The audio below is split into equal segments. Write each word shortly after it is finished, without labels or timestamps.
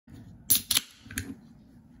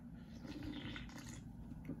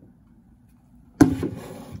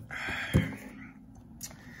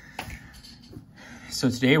So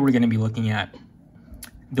today we're going to be looking at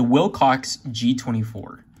the Wilcox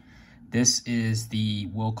G24. This is the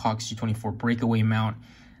Wilcox G24 breakaway mount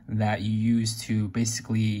that you use to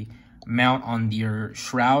basically mount on your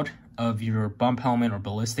shroud of your bump helmet or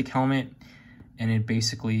ballistic helmet, and it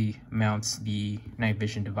basically mounts the night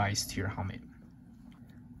vision device to your helmet.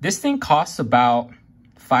 This thing costs about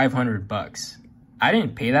 500 bucks. I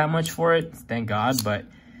didn't pay that much for it, thank God, but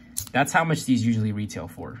that's how much these usually retail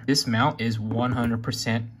for. This mount is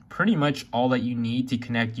 100% pretty much all that you need to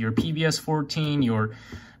connect your PVS-14, your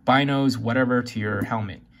binos, whatever, to your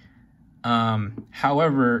helmet.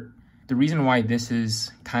 However, the reason why this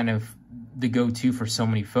is kind of the go-to for so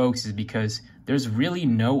many folks is because there's really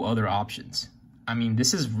no other options. I mean,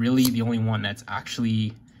 this is really the only one that's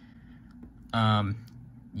actually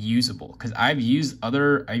usable, because I've used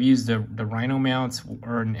the Rhino mounts,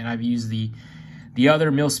 and I've used the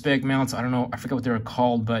other mil-spec mounts. I don't know, I forget what they were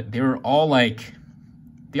called, but they were all like,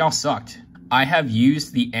 they all sucked. I have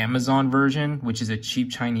used the Amazon version, which is a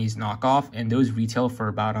cheap Chinese knockoff, and those retail for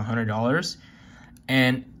about $100.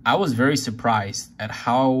 And I was very surprised at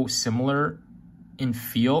how similar in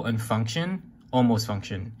feel and function, almost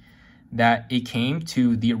function, that it came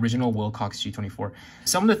to the original Wilcox G24.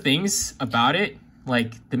 Some of the things about it,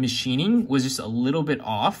 like the machining, was just a little bit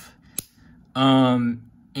off.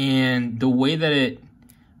 And the way that it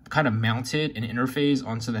kind of mounted an interface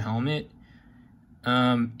onto the helmet,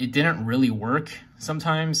 it didn't really work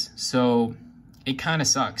sometimes. So it kind of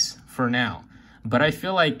sucks for now. But I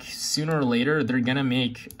feel like sooner or later, they're going to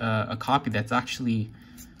make a copy that's actually,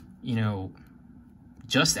 you know,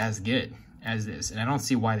 just as good as this. And I don't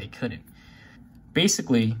see why they couldn't.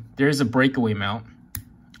 Basically, there's a breakaway mount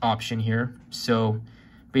option here. So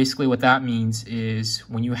basically what that means is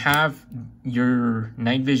when you have your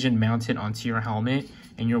night vision mounted onto your helmet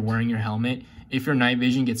and you're wearing your helmet, if your night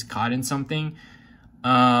vision gets caught in something,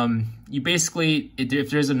 you basically, if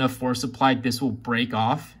there's enough force applied, this will break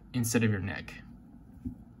off instead of your neck,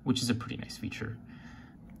 which is a pretty nice feature.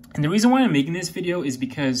 And the reason why I'm making this video is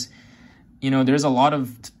because, you know, there's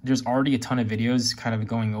already a ton of videos kind of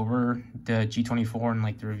going over the G24 and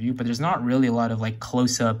like the review, but there's not really a lot of like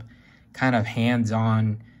close-up kind of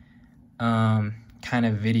hands-on kind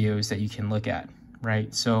of videos that you can look at,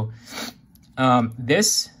 right? So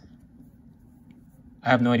this, I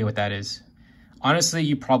have no idea what that is. Honestly,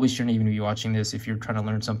 you probably shouldn't even be watching this if you're trying to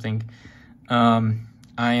learn something. I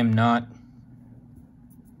am not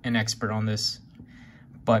an expert on this,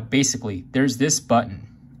 but basically there's this button,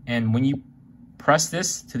 and when you press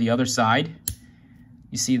this to the other side,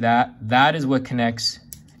 you see that is what connects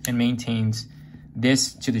and maintains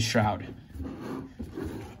this to the shroud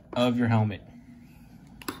of your helmet.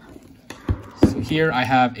 So here I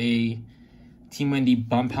have a Team Wendy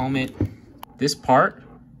bump helmet. This part,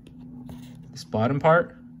 this bottom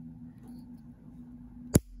part,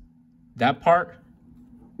 that part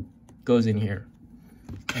goes in here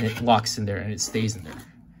and it locks in there and it stays in there.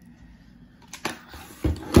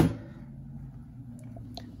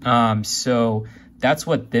 So that's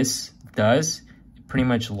what this does. It pretty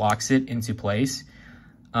much locks it into place.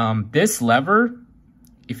 This lever,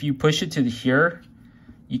 if you push it to here,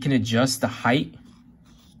 you can adjust the height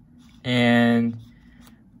and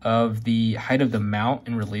of the height of the mount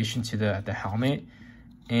in relation to the helmet,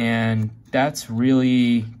 and that's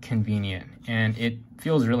really convenient and it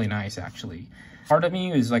feels really nice actually. Part of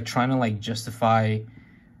me is like trying to like justify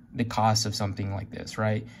the cost of something like this,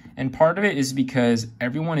 right? And part of it is because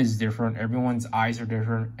everyone is different, everyone's eyes are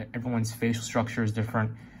different, everyone's facial structure is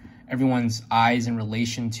different, everyone's eyes in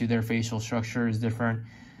relation to their facial structure is different,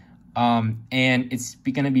 and it's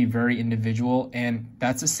going to be very individual. And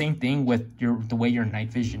that's the same thing with the way your night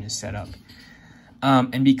vision is set up.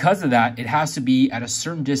 And because of that, it has to be at a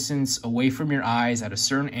certain distance away from your eyes, at a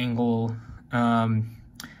certain angle, at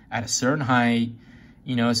a certain height,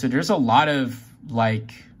 you know. So there's a lot of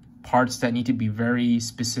like parts that need to be very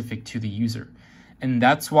specific to the user. And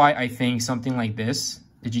that's why I think something like this,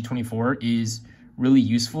 the G24, is really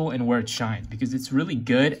useful and where it shines, because it's really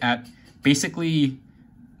good at basically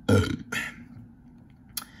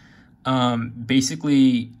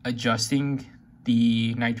adjusting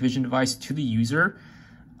the night vision device to the user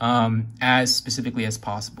as specifically as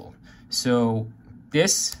possible. So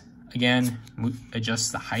this, again,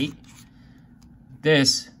 adjusts the height.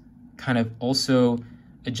 This kind of also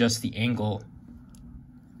adjusts the angle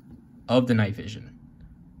of the night vision.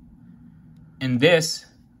 And these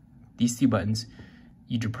two buttons,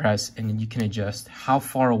 you depress and then you can adjust how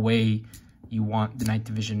far away you want the night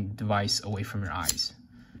vision device away from your eyes.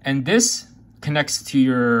 And this connects to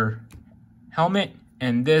your helmet,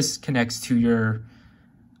 and this connects to your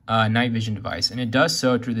night vision device, and it does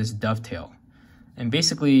so through this dovetail. And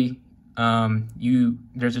basically,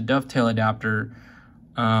 there's a dovetail adapter,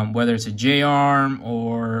 whether it's a J-arm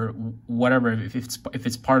or whatever, if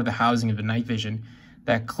it's part of the housing of the night vision,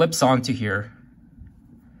 that clips onto here,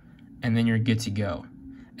 and then you're good to go.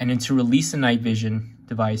 And then to release the night vision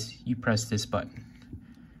device, you press this button.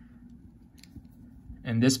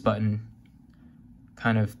 And this button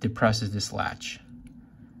kind of depresses this latch.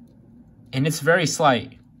 And it's very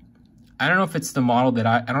slight. I don't know if it's the model that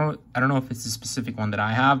I don't know if it's the specific one that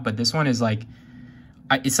I have, but this one is like,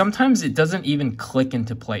 sometimes it doesn't even click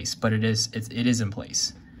into place, but it is in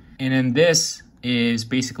place. And then this is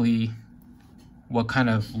basically what kind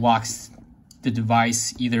of locks the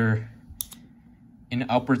device either in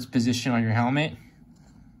upwards position on your helmet,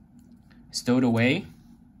 stowed away,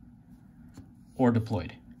 or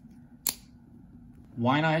deployed.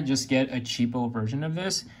 Why not just get a cheapo version of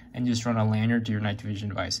this and just run a lanyard to your night vision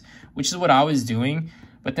device, which is what I was doing.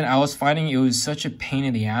 But then I was finding it was such a pain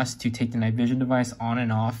in the ass to take the night vision device on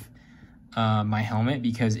and off my helmet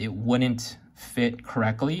because it wouldn't fit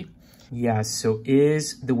correctly. Yeah, so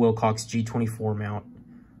is the Wilcox G24 mount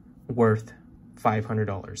worth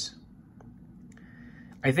 $500?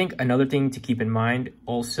 I think another thing to keep in mind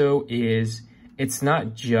also is it's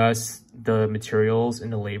not just the materials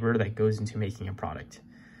and the labor that goes into making a product.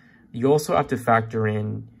 You also have to factor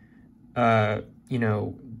in, you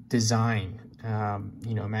know, design,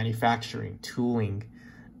 you know, manufacturing, tooling,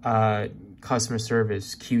 customer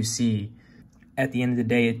service, QC. At the end of the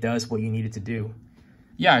day, it does what you need it to do.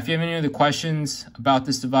 Yeah, if you have any other questions about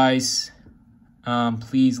this device,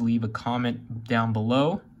 please leave a comment down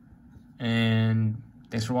below. And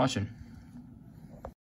thanks for watching.